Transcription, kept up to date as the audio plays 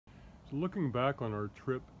Looking back on our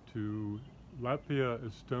trip to Latvia,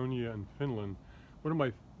 Estonia, and Finland, one of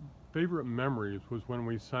my favorite memories was when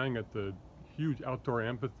we sang at the huge outdoor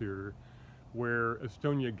amphitheater where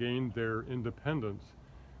Estonia gained their independence,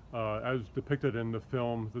 as depicted in the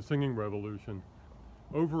film The Singing Revolution.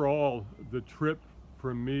 Overall, the trip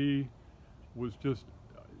for me was just,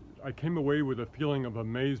 I came away with a feeling of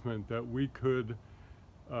amazement that we could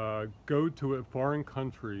go to a foreign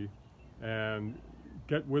country and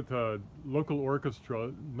get with a local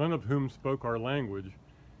orchestra, none of whom spoke our language,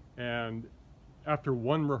 and after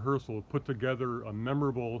one rehearsal put together a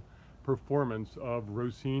memorable performance of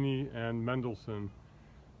Rossini and Mendelssohn.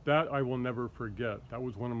 That I will never forget. That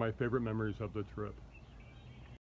was one of my favorite memories of the trip.